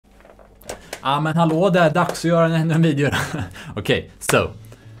Men hallå, det är dags att göra en video. Okay,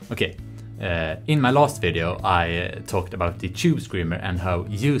 in my last video I talked about the Tubescreamer and how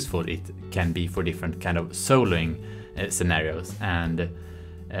useful it can be for different kind of soloing scenarios, and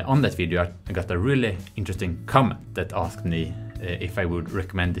on that video I got a really interesting comment that asked me if I would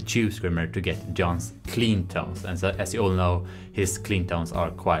recommend the Tubescreamer to get John's clean tones, and so, as you all know, his clean tones are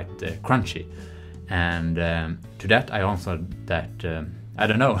quite crunchy, and to that I answered that I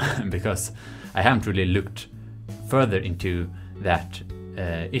don't know, because I haven't really looked further into that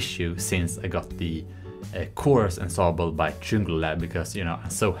issue since I got the Chorus Ensemble by Jungle Lab, because you know I'm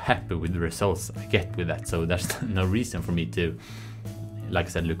so happy with the results I get with that, so there's no reason for me to, like I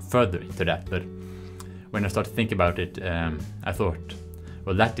said, look further into that. But when I started thinking about it, I thought,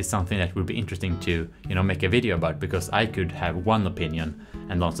 well, that is something that would be interesting to, you know, make a video about, because I could have one opinion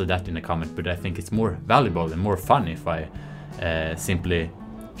and answer that in a comment, but I think it's more valuable and more fun if I simply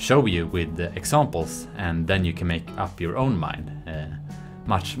show you with the examples, and then you can make up your own mind.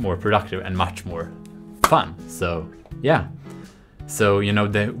 Much more productive and much more fun. So yeah, so you know,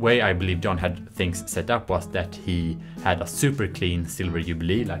 the way I believe John had things set up was that he had a super clean silver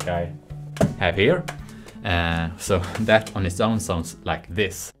jubilee like I have here, so that on its own sounds like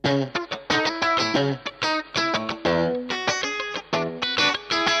this.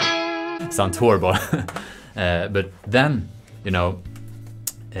 Sounds horrible. But then, you know,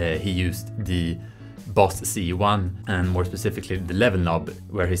 he used the Boss C1, and more specifically the level knob,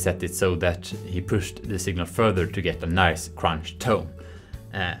 where he set it so that he pushed the signal further to get a nice crunch tone.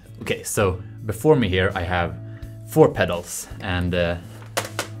 Okay, so before me here I have 4 pedals, and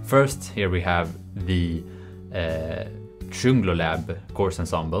first here we have the Jungle Lab Chorus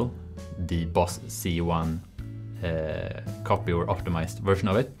Ensemble, the Boss C1 copy or optimized version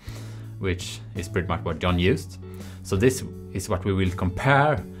of it, which is pretty much what John used. So this is what we will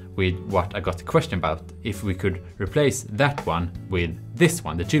compare with what I got the question about, if we could replace that one with this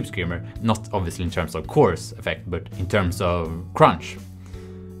one, the Tubescreamer, not obviously in terms of chorus effect, but in terms of crunch.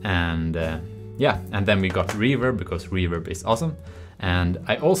 And yeah, and then we got reverb, because reverb is awesome. And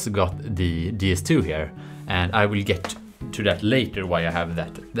I also got the DS2 here, and I will get to that later, why I have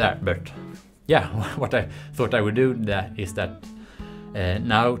that there. But yeah, what I thought I would do is that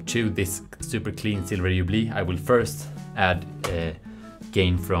now to this super clean silver jubilee, I will first add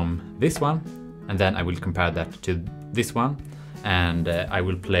gain from this one, and then I will compare that to this one, and I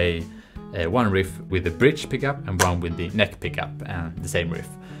will play one riff with the bridge pickup and one with the neck pickup, and the same riff.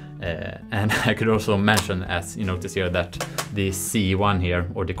 And I could also mention, as you notice here, that the C1 here,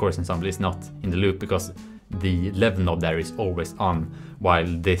 or the chorus ensemble, is not in the loop because the level knob there is always on, while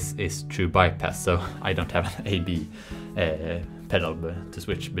this is true bypass, so I don't have an AB pedal to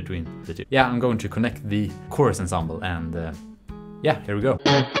switch between the two. Yeah, I'm going to connect the chorus ensemble, and yeah, here we go.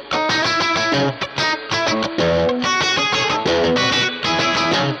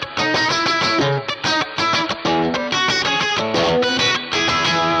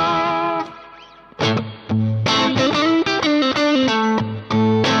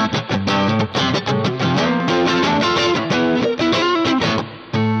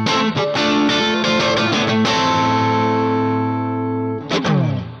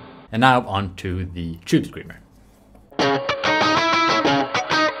 And now on to the Tubescreamer.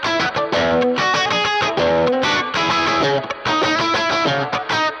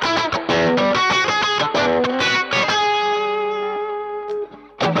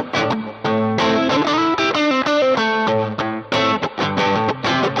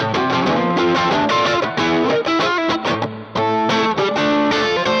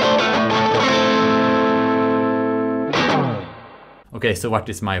 Okay, so what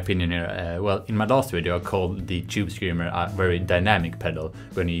is my opinion here? Well, in my last video I called the Tubescreamer a very dynamic pedal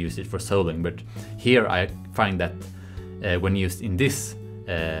when you use it for soloing, but here I find that when used in this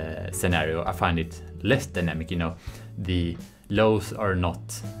scenario, I find it less dynamic. You know, the lows are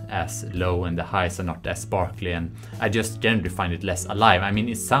not as low and the highs are not as sparkly, and I just generally find it less alive. I mean,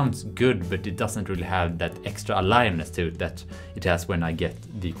 it sounds good, but it doesn't really have that extra aliveness to it that it has when I get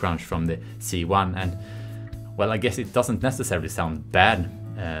the crunch from the C1. And well, I guess it doesn't necessarily sound bad,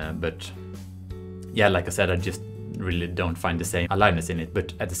 but yeah, like I said, I just really don't find the same aliveness in it.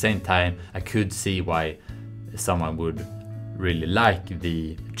 But at the same time, I could see why someone would really like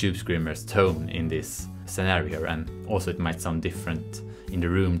the Tubescreamer's tone in this scenario here, and also it might sound different in the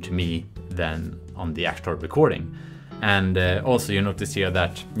room to me than on the actual recording. And also you notice here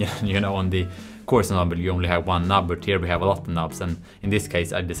that, you know, on the chorus ensemble you only have one knob, but here we have a lot of knobs, and in this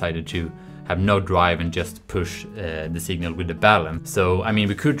case I decided to have no drive and just push the signal with the balance. So I mean,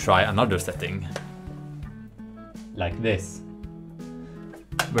 we could try another setting like this,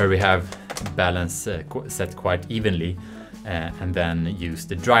 where we have balance set quite evenly, and then use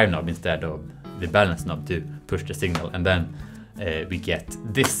the drive knob instead of the balance knob to push the signal, and then we get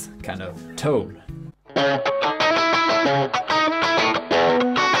this kind of tone.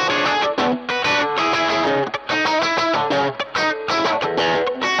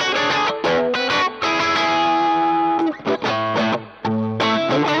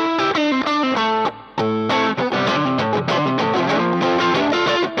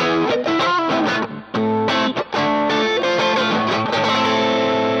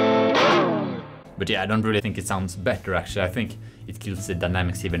 But yeah, I don't really think it sounds better actually. I think it kills the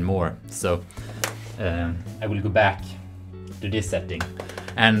dynamics even more. So I will go back to this setting.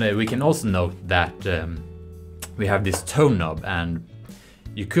 And we can also note that we have this tone knob, and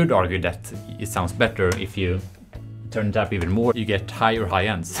you could argue that it sounds better if you turn it up even more. You get higher high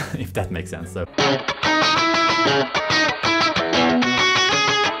ends, if that makes sense. So.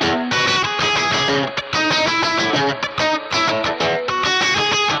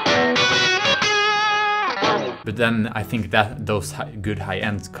 But then I think that those good high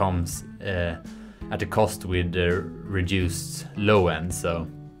ends comes at a cost with reduced low end. So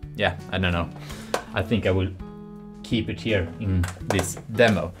yeah, I don't know. I think I will keep it here in this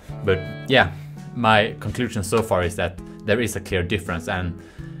demo. But yeah, my conclusion so far is that there is a clear difference, and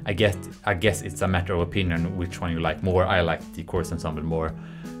I guess it's a matter of opinion which one you like more. I like the Chorus Ensemble more.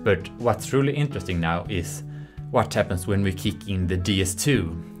 But what's really interesting now is what happens when we kick in the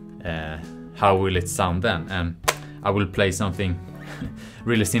DS2. How will it sound then? And I will play something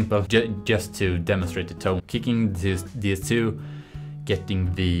really simple just to demonstrate the tone. Kicking this DS2,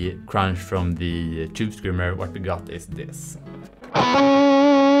 getting the crunch from the Tubescreamer, what we got is this.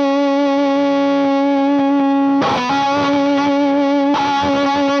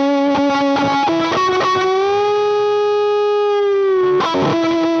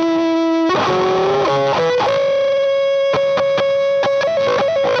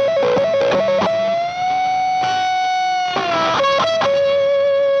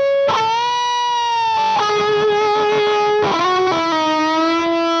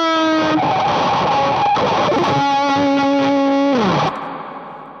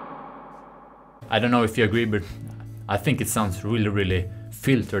 I don't know if you agree, but I think it sounds really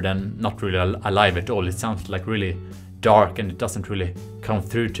filtered and not really alive at all. It sounds like really dark, and it doesn't really come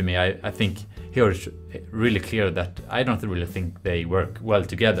through to me. I think here it's really clear that I don't really think they work well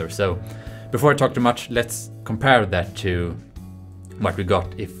together. So before I talk too much, let's compare that to what we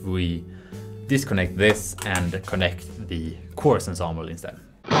got if we disconnect this and connect the Chorus Ensemble instead.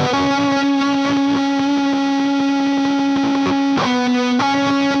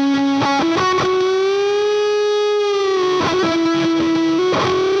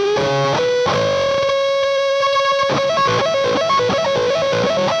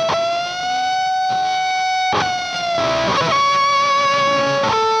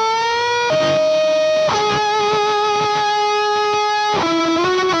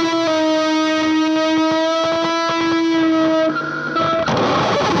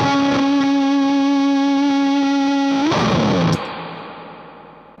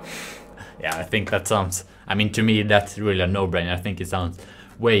 Yeah, I think that sounds, I mean, to me that's really a no-brainer. I think it sounds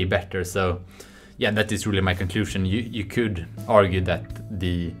way better. So yeah, that is really my conclusion. You could argue that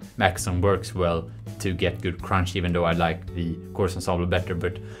the Maxon works well to get good crunch, even though I like the Chorus Ensemble better.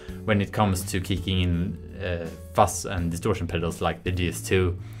 But when it comes to kicking in fuzz and distortion pedals like the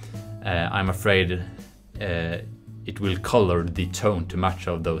DS2, I'm afraid it will color the tone too much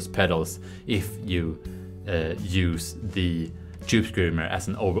of those pedals if you use the Tubescreamer as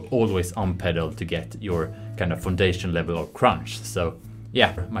an always on pedal to get your kind of foundation level of crunch. So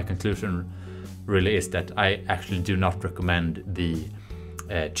yeah, my conclusion really is that I actually do not recommend the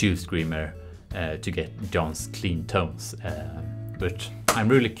Tubescreamer to get John's clean tones. But I'm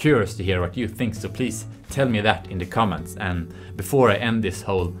really curious to hear what you think, so please tell me that in the comments. And before I end this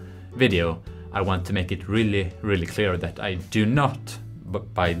whole video, I want to make it really clear that I do not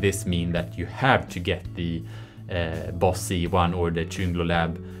by this mean that you have to get the Boss C1 or the Chewing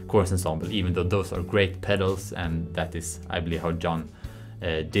Lab Chorus Ensemble, even though those are great pedals, and that is, I believe, how John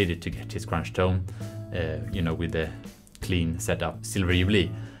did it to get his crunch tone, you know, with the clean setup Silver Jubilee.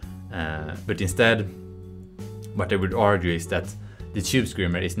 But instead, what I would argue is that the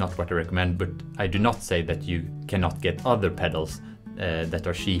Tubescreamer is not what I recommend, but I do not say that you cannot get other pedals that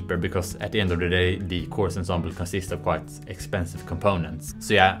are cheaper, because at the end of the day, the Chorus Ensemble consists of quite expensive components.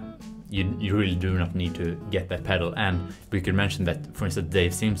 So yeah, you really do not need to get that pedal. And we could mention that, for instance,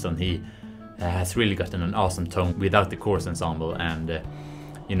 Dave Simpson, he has really gotten an awesome tone without the Chorus Ensemble, and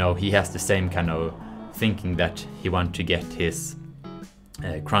you know, he has the same kind of thinking that he wants to get his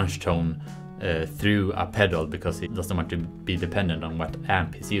crunch tone through a pedal because he doesn't want to be dependent on what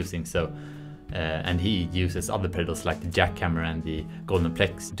amp he's using. So and he uses other pedals like the jackhammer and the golden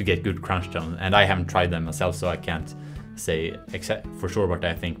plex to get good crunch tone. And I haven't tried them myself, so I can't say for sure what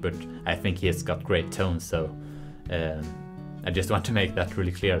I think, but I think he has got great tones. So I just want to make that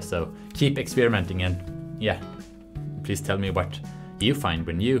really clear. So keep experimenting, and yeah, please tell me what you find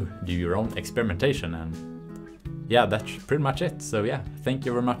when you do your own experimentation. And yeah, that's pretty much it. So yeah, thank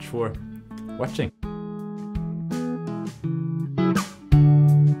you very much for watching.